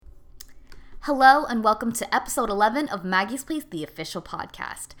Hello and welcome to episode 11 of Maggie's Place, the official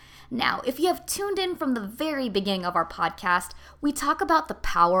podcast. Now, if you have tuned in from the very beginning of our podcast, we talk about the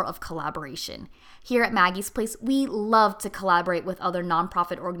power of collaboration. Here at Maggie's Place, we love to collaborate with other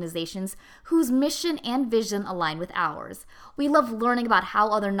nonprofit organizations whose mission and vision align with ours. We love learning about how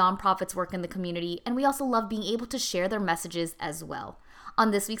other nonprofits work in the community, and we also love being able to share their messages as well.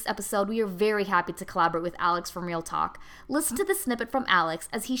 On this week's episode, we are very happy to collaborate with Alex from Real Talk. Listen to the snippet from Alex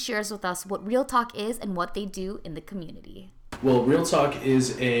as he shares with us what Real Talk is and what they do in the community. Well, Real Talk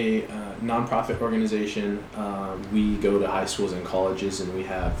is a nonprofit organization. We go to high schools and colleges and we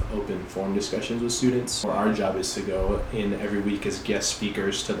have open forum discussions with students. Our job is to go in every week as guest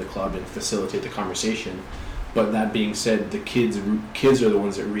speakers to the club and facilitate the conversation. But that being said, the kids are the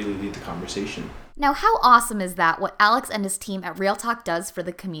ones that really lead the conversation. Now, how awesome is that, what Alex and his team at Real Talk does for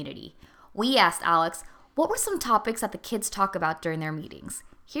the community? We asked Alex, what were some topics that the kids talk about during their meetings?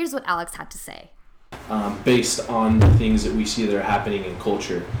 Here's what Alex had to say. Based on the things that we see that are happening in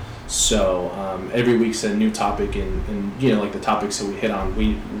culture. So every week's a new topic, and like the topics that we hit on,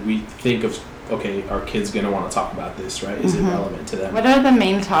 we think of, okay, our kids going to want to talk about this, right? Is it relevant to them? What are the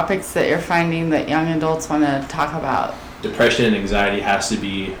main topics that you're finding that young adults want to talk about? Depression and anxiety has to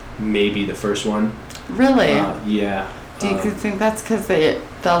be maybe the first one. Really? Yeah. Do you think that's because a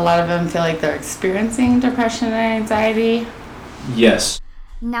lot of them feel like they're experiencing depression and anxiety? Yes.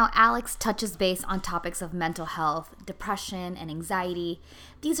 Now, Alex touches base on topics of mental health, depression, and anxiety.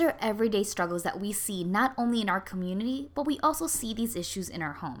 These are everyday struggles that we see not only in our community, but we also see these issues in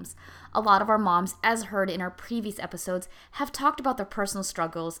our homes. A lot of our moms, as heard in our previous episodes, have talked about their personal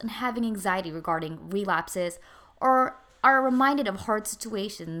struggles and having anxiety regarding relapses, or are reminded of hard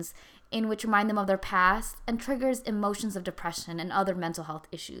situations in which remind them of their past and triggers emotions of depression and other mental health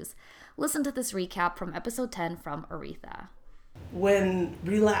issues. Listen to this recap from episode 10 from Aretha. When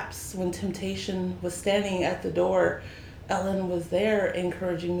temptation was standing at the door, Ellen was there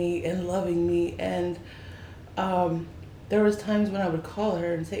encouraging me and loving me. And there was times when I would call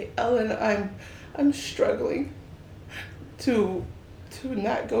her and say, Ellen, I'm struggling to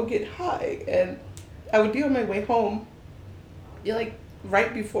not go get high. And I would be on my way home, like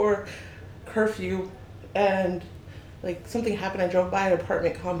right before curfew, and like something happened. I drove by an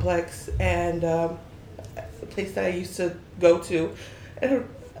apartment complex and the place that I used to go to, and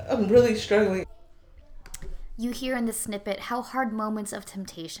I'm really struggling. You hear in the snippet how hard moments of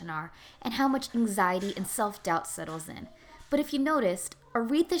temptation are and how much anxiety and self-doubt settles in. But if you noticed,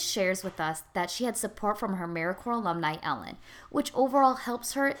 Aretha shares with us that she had support from her AmeriCorps alumni, Ellen, which overall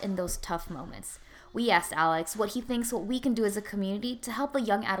helps her in those tough moments. We asked Alex what he thinks what we can do as a community to help the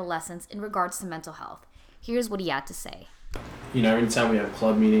young adolescents in regards to mental health. Here's what he had to say. Every time we have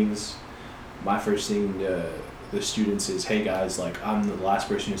club meetings, my first thing to the students is, hey guys, like I'm the last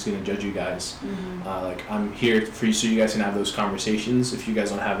person who's going to judge you guys. I'm here for you so you guys can have those conversations if you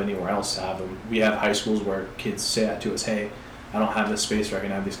guys don't have anywhere else to have them. We have high schools where kids say that to us, hey, I don't have this space where I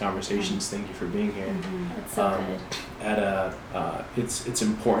can have these conversations. Thank you for being here. That's so good. It's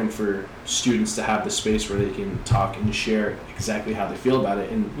important for students to have the space where they can talk and share exactly how they feel about it.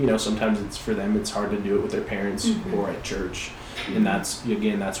 And sometimes it's for them, it's hard to do it with their parents or at church. And that's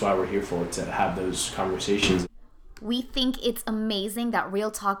why we're here for it, to have those conversations. We think it's amazing that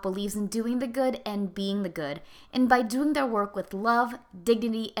Real Talk believes in doing the good and being the good, and by doing their work with love,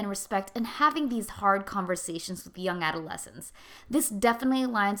 dignity, and respect, and having these hard conversations with young adolescents. This definitely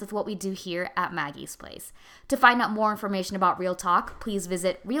aligns with what we do here at Maggie's Place. To find out more information about Real Talk, please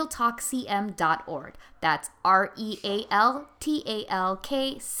visit realtalkcm.org. That's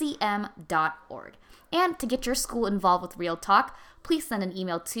REALTALKCM.org. And to get your school involved with Real Talk, please send an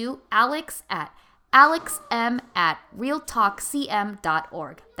email to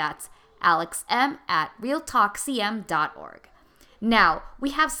alexm@realtalkcm.org. That's alexm@realtalkcm.org. Now,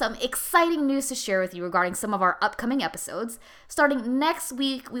 we have some exciting news to share with you regarding some of our upcoming episodes. Starting next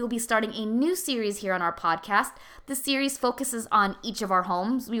week, we will be starting a new series here on our podcast. The series focuses on each of our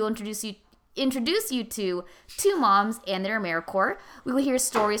homes. We will introduce you to two moms and their AmeriCorps. We will hear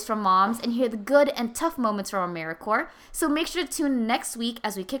stories from moms and hear the good and tough moments from AmeriCorps. So make sure to tune in next week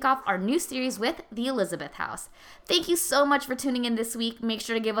as we kick off our new series with the Elizabeth House. Thank you so much for tuning in this week. Make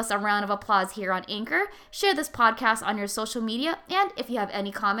sure to give us a round of applause here on Anchor. Share this podcast on your social media. And if you have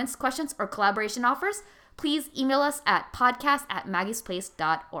any comments, questions, or collaboration offers, please email us at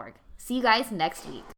podcast@maggiesplace.org. See you guys next week.